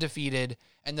undefeated,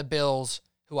 and the Bills,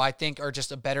 who I think are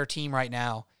just a better team right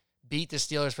now, beat the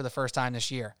Steelers for the first time this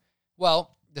year.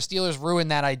 Well, the Steelers ruined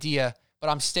that idea, but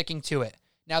I'm sticking to it.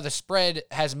 Now, the spread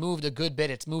has moved a good bit.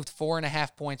 It's moved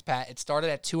 4.5 points, Pat. It started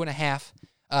at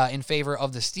 2.5 in favor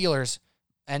of the Steelers,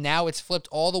 and now it's flipped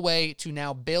all the way to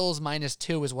now Bills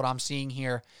 -2 is what I'm seeing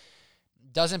here.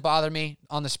 Doesn't bother me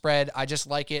on the spread. I just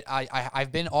like it.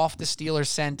 I've been off the Steelers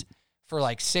scent for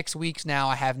like 6 weeks now.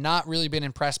 I have not really been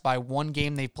impressed by one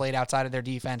game they've played outside of their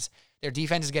defense. Their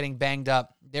defense is getting banged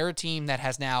up. They're a team that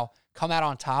has now come out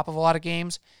on top of a lot of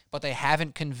games, but they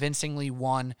haven't convincingly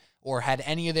won or had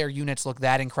any of their units look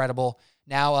that incredible.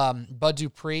 Now, Bud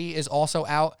Dupree is also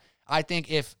out. I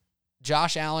think if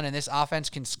Josh Allen and this offense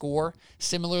can score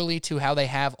similarly to how they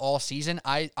have all season,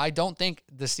 I don't think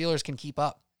the Steelers can keep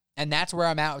up. And that's where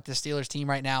I'm at with the Steelers team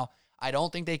right now. I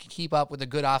don't think they can keep up with a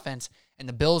good offense, and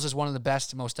the Bills is one of the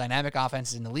best, most dynamic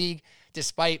offenses in the league,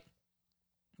 despite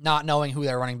not knowing who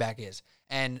their running back is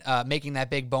and making that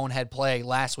big bonehead play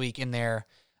last week in their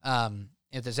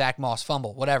the Zach Moss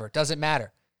fumble, whatever. Doesn't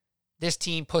matter. This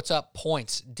team puts up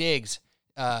points. Diggs,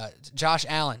 Josh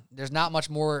Allen. There's not much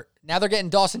more. Now they're getting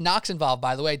Dawson Knox involved,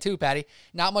 by the way, too, Patty.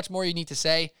 Not much more you need to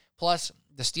say. Plus,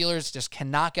 the Steelers just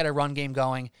cannot get a run game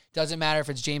going. Doesn't matter if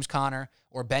it's James Conner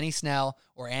or Benny Snell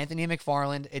or Anthony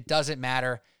McFarland. It doesn't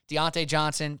matter. Deontay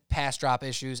Johnson, pass drop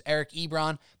issues. Eric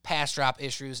Ebron, pass drop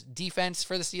issues. Defense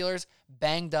for the Steelers,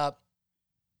 banged up.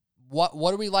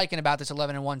 What are we liking about this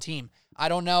 11-1 team? I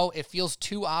don't know. It feels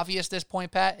too obvious at this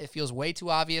point, Pat. It feels way too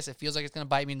obvious. It feels like it's going to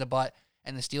bite me in the butt,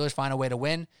 and the Steelers find a way to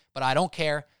win. But I don't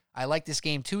care. I liked this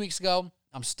game 2 weeks ago.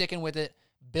 I'm sticking with it.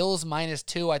 Bills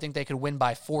 -2. I think they could win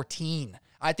by 14.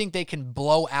 I think they can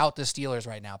blow out the Steelers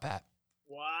right now, Pat.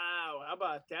 Wow, how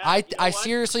about that? I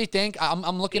seriously think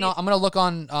I'm looking on. I'm going to look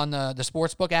on the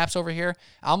sportsbook apps over here.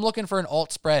 I'm looking for an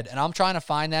alt spread, and I'm trying to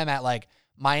find them at like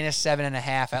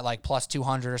 -7.5 at like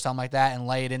 +200 or something like that, and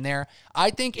lay it in there.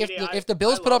 I think if the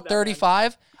Bills put up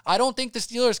 35, I don't think the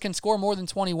Steelers can score more than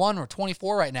 21 or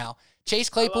 24 right now. Chase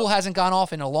Claypool hasn't gone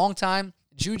off in a long time.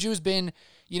 Juju's been,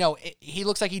 he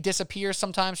looks like he disappears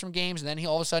sometimes from games, and then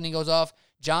all of a sudden he goes off.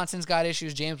 Johnson's got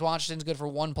issues. James Washington's good for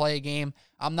one play a game.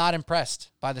 I'm not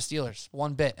impressed by the Steelers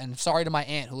one bit. And sorry to my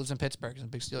aunt who lives in Pittsburgh and is a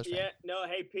big Steelers fan. Yeah, no,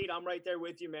 hey, Pete, I'm right there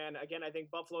with you, man. Again, I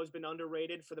think Buffalo's been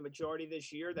underrated for the majority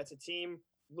this year. That's a team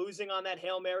losing on that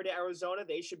Hail Mary to Arizona.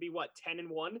 They should be,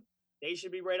 10-1? They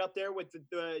should be right up there with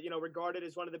the regarded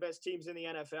as one of the best teams in the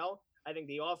NFL. I think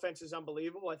the offense is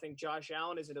unbelievable. I think Josh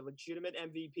Allen is a legitimate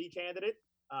MVP candidate,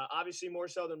 obviously more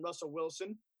so than Russell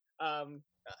Wilson.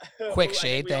 Quick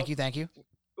shade. Thank you.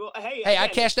 Well, hey, again, I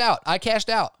cashed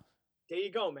out. There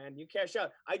you go, man. You cashed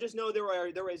out. I just know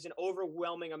there is an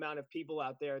overwhelming amount of people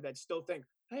out there that still think,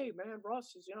 hey, man,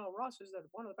 Russ is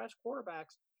one of the best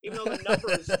quarterbacks. Even though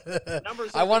the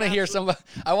numbers. I want to hear somebody.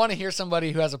 I want to hear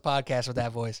somebody who has a podcast with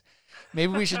that voice.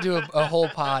 Maybe we should do a whole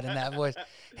pod in that voice.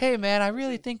 Hey, man, I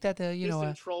really think that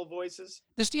the troll voices.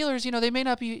 The Steelers, they may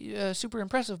not be super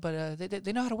impressive, but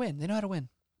they know how to win. They know how to win.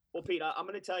 Well, Pete, I'm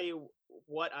going to tell you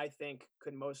what I think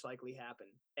could most likely happen.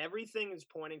 Everything is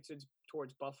pointing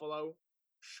towards Buffalo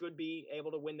should be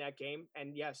able to win that game,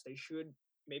 and yes, they should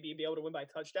maybe be able to win by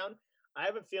touchdown. I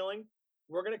have a feeling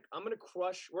we're gonna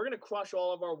crush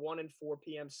all of our 1 and 4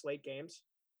 p.m. slate games,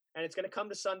 and it's gonna come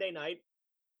to Sunday night,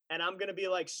 and I'm gonna be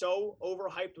like so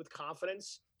overhyped with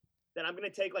confidence that I'm gonna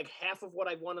take like half of what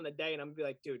I've won on the day, and I'm gonna be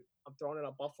like, dude, I'm throwing it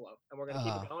on Buffalo, and we're gonna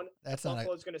keep it going.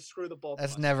 Buffalo's gonna screw the ball.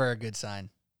 That's never a good sign.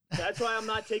 That's why I'm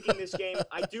not taking this game.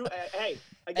 I do. Hey,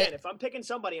 again, if I'm picking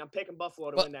somebody, I'm picking Buffalo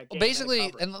to win that game.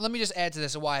 Basically, and let me just add to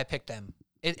this of why I picked them.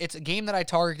 It's a game that I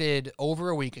targeted over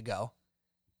a week ago.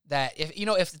 That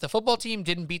if the football team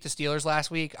didn't beat the Steelers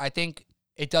last week, I think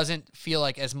it doesn't feel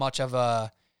like as much of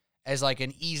a as like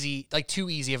an easy, like too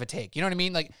easy of a take. You know what I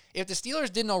mean? Like if the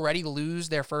Steelers didn't already lose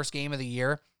their first game of the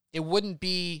year, it wouldn't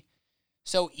be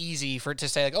so easy for it to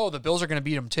say like, oh, the Bills are going to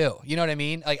beat them too. You know what I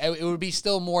mean? Like it would be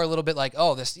still more a little bit like,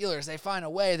 oh, the Steelers, they find a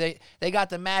way. They got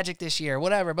the magic this year,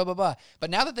 whatever, blah, blah, blah. But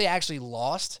now that they actually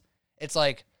lost, it's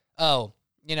like, oh,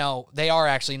 you know, they are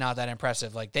actually not that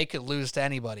impressive. Like they could lose to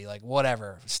anybody, like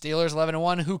whatever. Steelers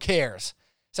 11-1, who cares?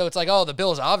 So it's like, oh, the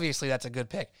Bills, obviously that's a good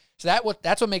pick. So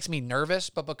that's what makes me nervous.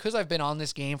 But because I've been on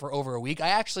this game for over a week, I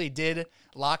actually did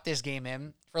lock this game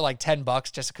in for like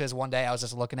 $10 just because one day I was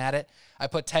just looking at it. I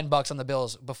put $10 on the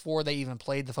Bills before they even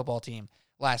played the football team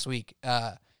last week,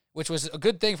 which was a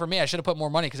good thing for me. I should have put more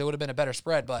money because it would have been a better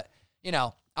spread. But, you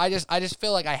know, I just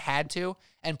feel like I had to.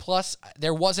 And plus,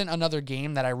 there wasn't another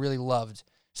game that I really loved.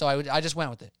 So I just went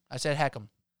with it. I said, heck 'em.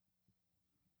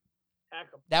 Heck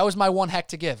 'em. That was my one heck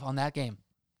to give on that game.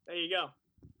 There you go.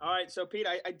 All right, so Pete,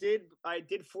 I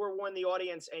did forewarn the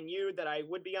audience and you that I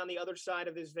would be on the other side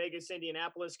of this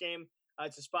Vegas-Indianapolis game.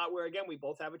 It's a spot where, again, we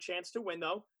both have a chance to win,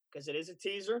 though, because it is a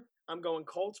teaser. I'm going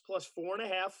Colts plus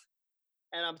 4.5,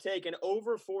 and I'm taking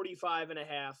over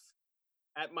 45.5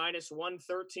 at minus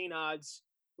 113 odds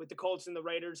with the Colts and the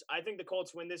Raiders. I think the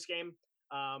Colts win this game.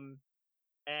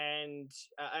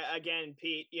 Again,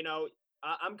 Pete, you know,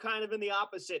 I'm kind of in the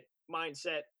opposite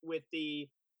mindset with the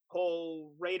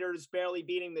whole Raiders barely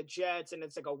beating the Jets, and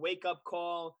it's like a wake-up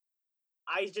call.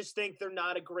 I just think they're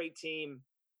not a great team.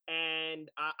 And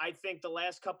I think the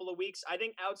last couple of weeks, I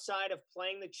think outside of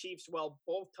playing the Chiefs well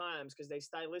both times, because they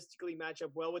stylistically match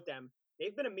up well with them,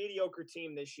 they've been a mediocre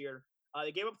team this year.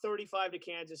 They gave up 35 to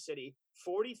Kansas City,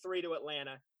 43 to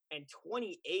Atlanta, and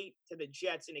 28 to the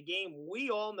Jets in a game we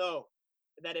all know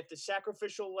that if the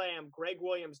sacrificial lamb, Greg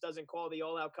Williams, doesn't call the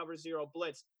all-out cover zero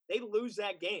blitz, they lose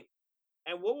that game.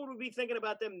 And what would we be thinking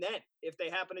about them then if they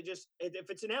happen to if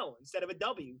it's an L instead of a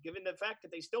W, given the fact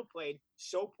that they still played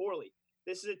so poorly?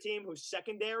 This is a team whose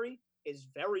secondary is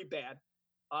very bad.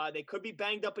 They could be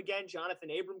banged up again. Jonathan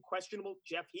Abram, questionable.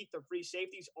 Jeff Heath, their free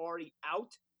safety's already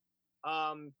out.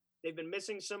 They've been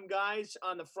missing some guys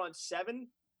on the front seven.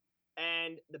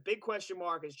 And the big question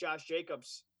mark is Josh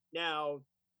Jacobs. Now,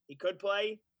 he could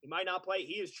play. He might not play.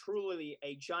 He is truly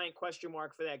a giant question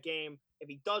mark for that game. If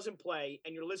he doesn't play,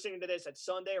 and you're listening to this at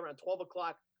Sunday around 12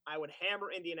 o'clock, I would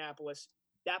hammer Indianapolis.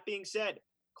 That being said,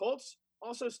 Colts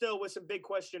also still with some big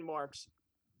question marks.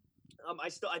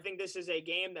 I think this is a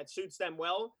game that suits them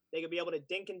well. They could be able to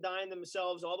dink and dine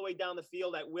themselves all the way down the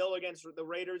field at will against the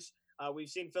Raiders. We've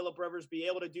seen Phillip Rivers be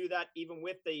able to do that even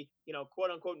with the, quote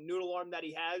unquote noodle arm that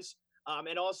he has.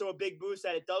 And also a big boost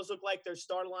that it does look like their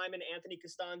star lineman, Anthony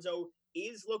Costanzo,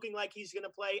 is looking like he's going to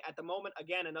play at the moment.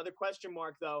 Again, another question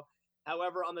mark, though.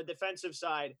 However, on the defensive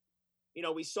side,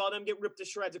 we saw them get ripped to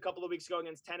shreds a couple of weeks ago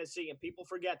against Tennessee, and people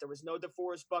forget there was no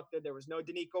DeForest Buckner, there was no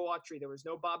Danico Autry, there was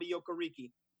no Bobby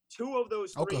Okereke. Two of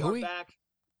those three are back.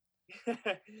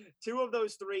 Two of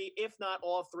those three, if not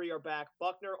all three, are back.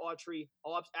 Buckner, Autry,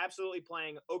 all absolutely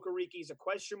playing. Okereke's a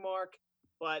question mark,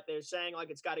 but they're saying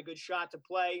like it's got a good shot to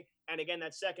play. And again,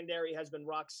 that secondary has been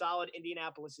rock solid.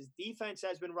 Indianapolis's defense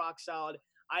has been rock solid.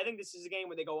 I think this is a game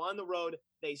where they go on the road,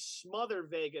 they smother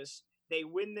Vegas, they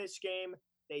win this game.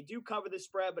 They do cover the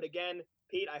spread, but again,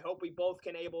 Pete, I hope we both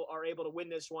are able to win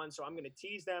this one. So I'm going to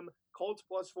tease them. Colts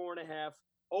plus 4.5,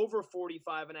 over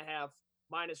 45.5,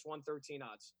 minus 113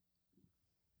 odds.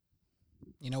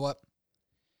 You know what?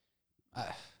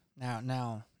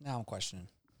 Now I'm questioning.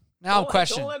 I'm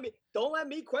questioning. Don't let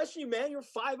me question you, man. You're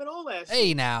 5-0 last Hey,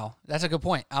 week. now that's a good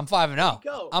point. I'm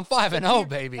 5-0. I'm 5-0,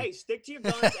 baby. Hey, stick to your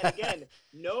guns, and again,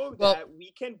 know that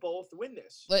we can both win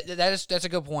this. That's a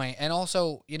good point. And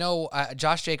also,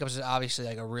 Josh Jacobs is obviously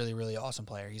like a really, really awesome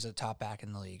player. He's a top back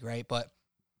in the league, right? But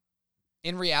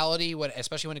in reality,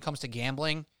 especially when it comes to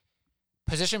gambling,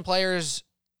 position players,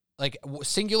 like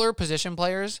singular position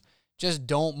players, just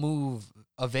don't move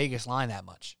a Vegas line that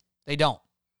much. They don't.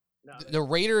 No, the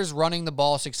Raiders running the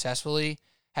ball successfully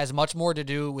has much more to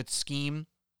do with scheme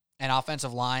and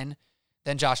offensive line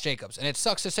than Josh Jacobs. And it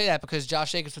sucks to say that because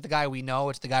Josh Jacobs is the guy we know.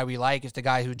 It's the guy we like. It's the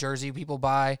guy who jersey people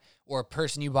buy or a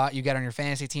person you get on your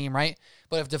fantasy team, right?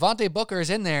 But if Devontae Booker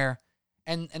is in there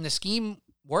and the scheme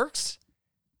works,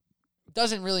 it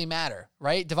doesn't really matter,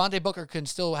 right? Devontae Booker can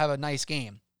still have a nice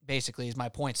game, basically, is my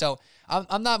point. So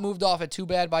I'm not moved off it too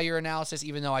bad by your analysis,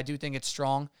 even though I do think it's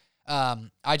strong.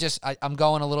 I'm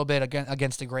going a little bit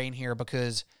against the grain here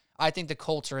because I think the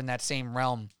Colts are in that same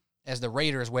realm as the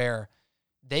Raiders where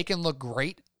they can look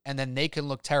great and then they can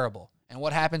look terrible. And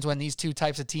what happens when these two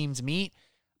types of teams meet?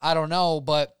 I don't know,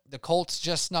 but the Colts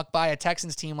just snuck by a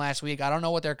Texans team last week. I don't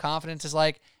know what their confidence is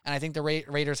like, and I think the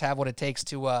Raiders have what it takes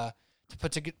to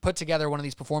put together one of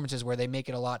these performances where they make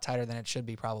it a lot tighter than it should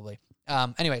be probably.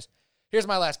 Anyways, here's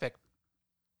my last pick.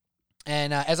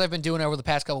 And as I've been doing over the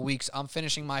past couple weeks, I'm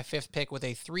finishing my 5th pick with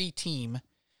a 3-team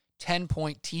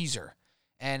 10-point teaser.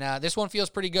 And this one feels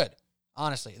pretty good,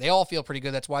 honestly. They all feel pretty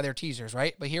good. That's why they're teasers,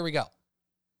 right? But here we go.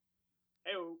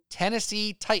 Hey-o.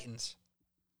 Tennessee Titans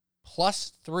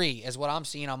 +3 is what I'm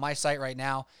seeing on my site right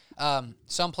now.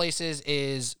 Some places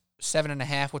is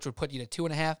 7.5, which would put you to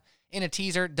 2.5. In a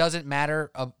teaser, doesn't matter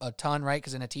a ton, right?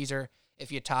 Because in a teaser,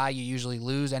 if you tie, you usually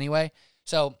lose anyway.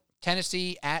 So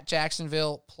Tennessee at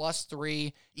Jacksonville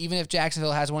 +3. Even if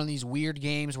Jacksonville has one of these weird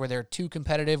games where they're too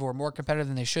competitive or more competitive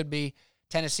than they should be,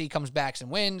 Tennessee comes back and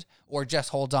wins or just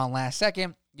holds on last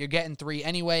second. You're getting 3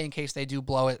 anyway in case they do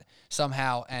blow it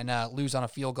somehow and lose on a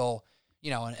field goal,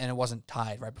 and it wasn't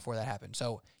tied right before that happened.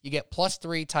 So you get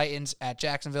 +3 Titans at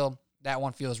Jacksonville. That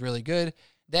one feels really good.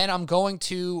 Then I'm going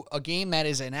to a game that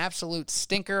is an absolute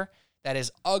stinker, that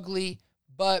is ugly,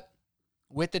 but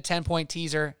with the 10-point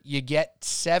teaser, you get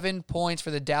 7 points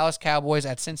for the Dallas Cowboys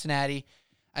at Cincinnati.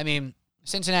 I mean,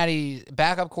 Cincinnati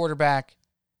backup quarterback,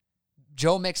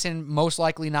 Joe Mixon most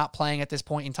likely not playing at this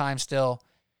point in time still.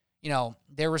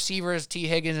 Their receivers, T.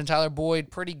 Higgins and Tyler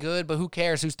Boyd, pretty good, but who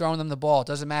cares who's throwing them the ball? It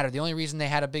doesn't matter. The only reason they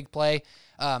had a big play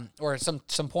or some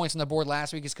points on the board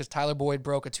last week is because Tyler Boyd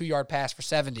broke a 2-yard pass for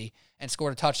 70 and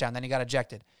scored a touchdown. Then he got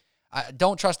ejected. I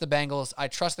don't trust the Bengals. I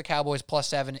trust the Cowboys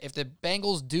 +7. If the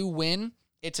Bengals do win,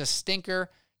 it's a stinker,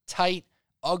 tight,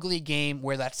 ugly game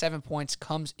where that 7 points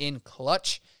comes in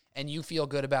clutch, and you feel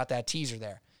good about that teaser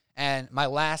there. And my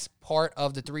last part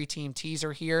of the 3-team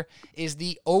teaser here is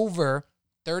the over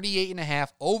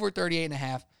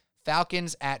 38.5,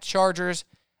 Falcons at Chargers.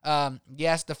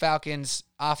 Yes, the Falcons'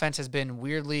 offense has been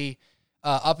weirdly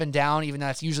up and down, even though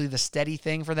that's usually the steady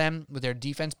thing for them, with their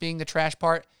defense being the trash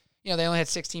part. They only had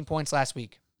 16 points last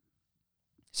week.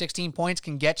 16 points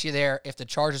can get you there if the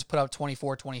Chargers put up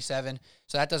 24, 27,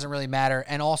 so that doesn't really matter.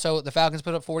 And also, the Falcons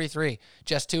put up 43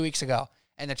 just 2 weeks ago.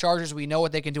 And the Chargers, we know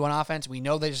what they can do on offense. We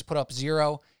know they just put up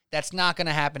 0. That's not going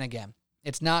to happen again.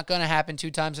 It's not going to happen 2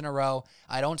 times in a row.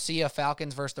 I don't see a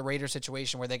Falcons versus the Raiders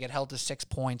situation where they get held to 6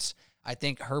 points. I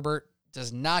think Herbert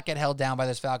does not get held down by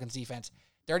this Falcons defense.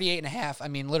 38.5, I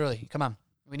mean, literally, come on.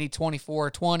 We need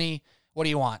 24, 20. What do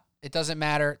you want? It doesn't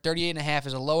matter. 38.5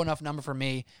 is a low enough number for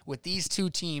me with these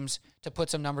 2 teams to put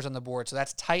some numbers on the board. So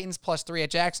that's Titans +3 at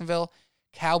Jacksonville,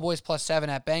 Cowboys +7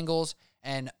 at Bengals,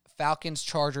 and Falcons,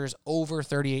 Chargers over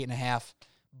 38.5.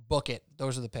 Book it.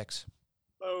 Those are the picks.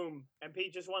 Boom. And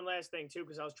Pete, just one last thing, too,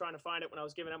 because I was trying to find it when I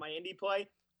was giving out my indie play.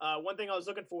 One thing I was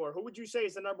looking for, who would you say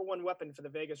is the number 1 weapon for the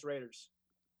Vegas Raiders?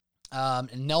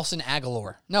 Nelson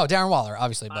Aguilar. No, Darren Waller,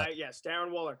 obviously. But yes, Darren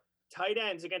Waller. Tight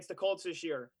ends against the Colts this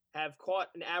year have caught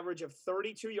an average of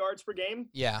 32 yards per game.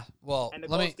 Yeah, well, and the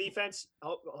Colts defense,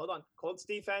 hold on. Colts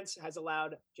defense has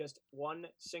allowed just 1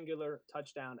 singular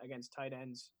touchdown against tight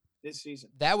ends this season.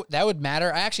 That would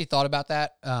matter. I actually thought about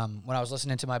that when I was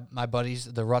listening to my buddies,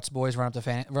 the Ruts boys, Run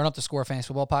Up the Score Fantasy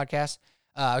Football podcast.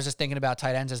 I was just thinking about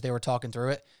tight ends as they were talking through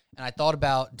it, and I thought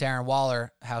about Darren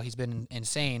Waller, how he's been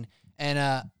insane,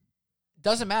 and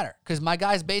doesn't matter because my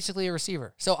guy's basically a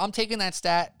receiver. So I'm taking that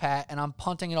stat, Pat, and I'm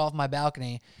punting it off my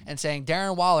balcony and saying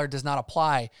Darren Waller does not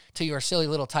apply to your silly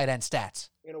little tight end stats.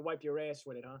 You're gonna wipe your ass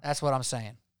with it, huh? That's what I'm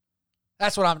saying.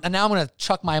 And now I'm going to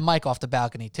chuck my mic off the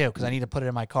balcony too, because I need to put it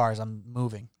in my car as I'm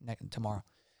moving tomorrow.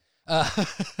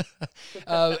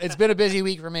 It's been a busy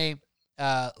week for me.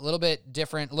 A little bit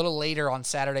different, a little later on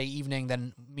Saturday evening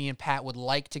than me and Pat would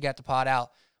like to get the pod out.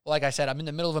 Well, like I said, I'm in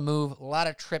the middle of a move, a lot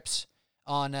of trips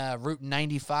on Route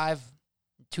 95,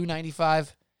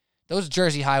 295. Those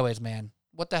Jersey highways, man.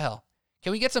 What the hell?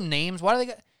 Can we get some names? Why do they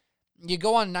got... You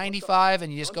go on 95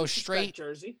 and you just go straight.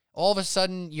 Jersey. All of a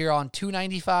sudden, you're on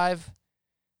 295.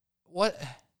 What?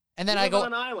 And then I go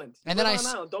on Island. And then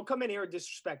don't come in here and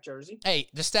disrespect Jersey. Hey,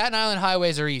 the Staten Island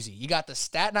highways are easy. You got the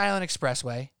Staten Island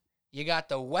Expressway, you got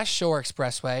the West Shore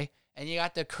Expressway, and you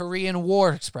got the Korean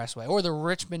War Expressway or the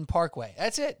Richmond Parkway.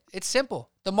 That's it. It's simple.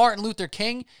 The Martin Luther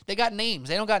King, they got names.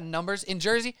 They don't got numbers. In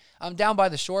Jersey, I'm down by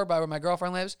the shore by where my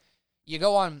girlfriend lives. You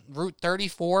go on Route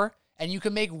 34 and you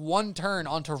can make one turn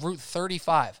onto Route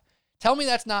 35. Tell me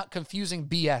that's not confusing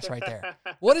BS right there.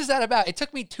 What is that about? It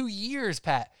took me 2 years,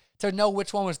 Pat, to know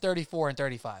which one was 34 and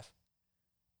 35.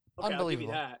 Okay,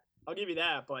 Unbelievable. I'll give you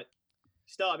that, but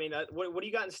still, I mean, what do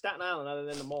you got in Staten Island other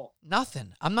than the mall?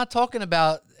 Nothing. I'm not talking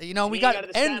about, we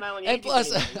got, and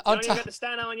plus, don't even got the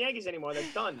Staten Island Yankees anymore. They're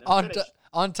done.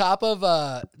 On top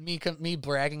of me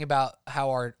bragging about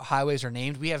how our highways are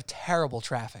named, we have terrible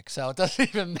traffic, so it doesn't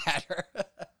even matter.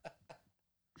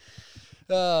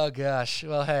 Oh, gosh.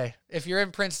 Well, hey, if you're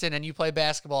in Princeton and you play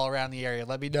basketball around the area,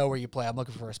 let me know where you play. I'm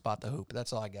looking for a spot to hoop.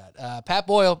 That's all I got. Pat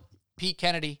Boyle, Pete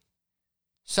Kennedy,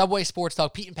 Subway Sports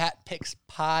Talk, Pete and Pat Picks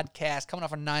Podcast, coming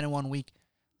off a 9-1 week.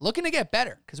 Looking to get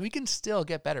better, because we can still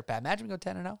get better, Pat. Imagine we go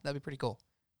 10-0. That'd be pretty cool.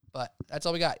 But that's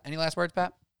all we got. Any last words,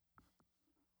 Pat?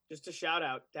 Just a shout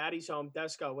out. Daddy's home.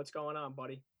 Desco, what's going on,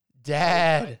 buddy?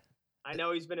 Dad. I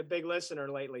know he's been a big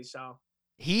listener lately, so.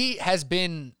 He has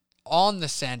been on the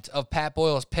scent of Pat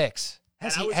Boyle's picks.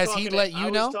 Has he let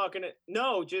you know?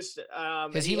 No, just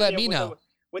has he let me know?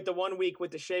 With the 1 week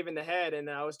with the shaving the head, and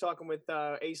I was talking with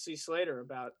AC Slater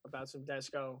about some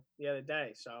Desco the other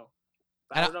day. So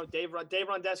I don't know. Dave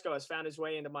Rondesco has found his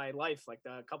way into my life like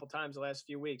a couple times the last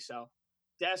few weeks. So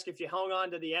Desk, if you hung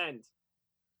on to the end,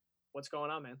 what's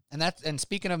going on, man? And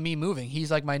speaking of me moving,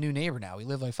 he's like my new neighbor now. We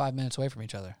live like 5 minutes away from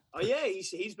each other. Oh yeah,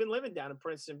 he's been living down in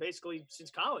Princeton basically since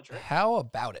college, right? How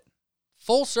about it?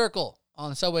 Full circle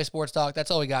on Subway Sports Talk. That's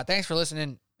all we got. Thanks for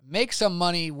listening. Make some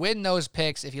money, win those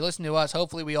picks. If you listen to us,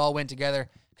 hopefully we all win together,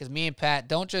 because me and Pat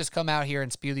don't just come out here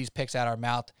and spew these picks out our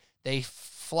mouth. They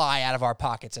fly out of our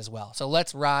pockets as well. So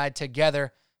let's ride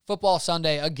together. Football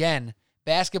Sunday again.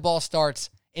 Basketball starts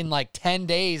in like 10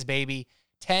 days, baby.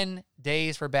 10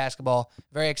 days for basketball.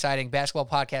 Very exciting. Basketball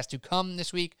podcast to come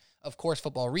this week. Of course,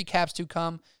 football recaps to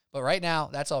come. But right now,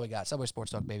 that's all we got. Subway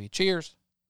Sports Talk, baby. Cheers.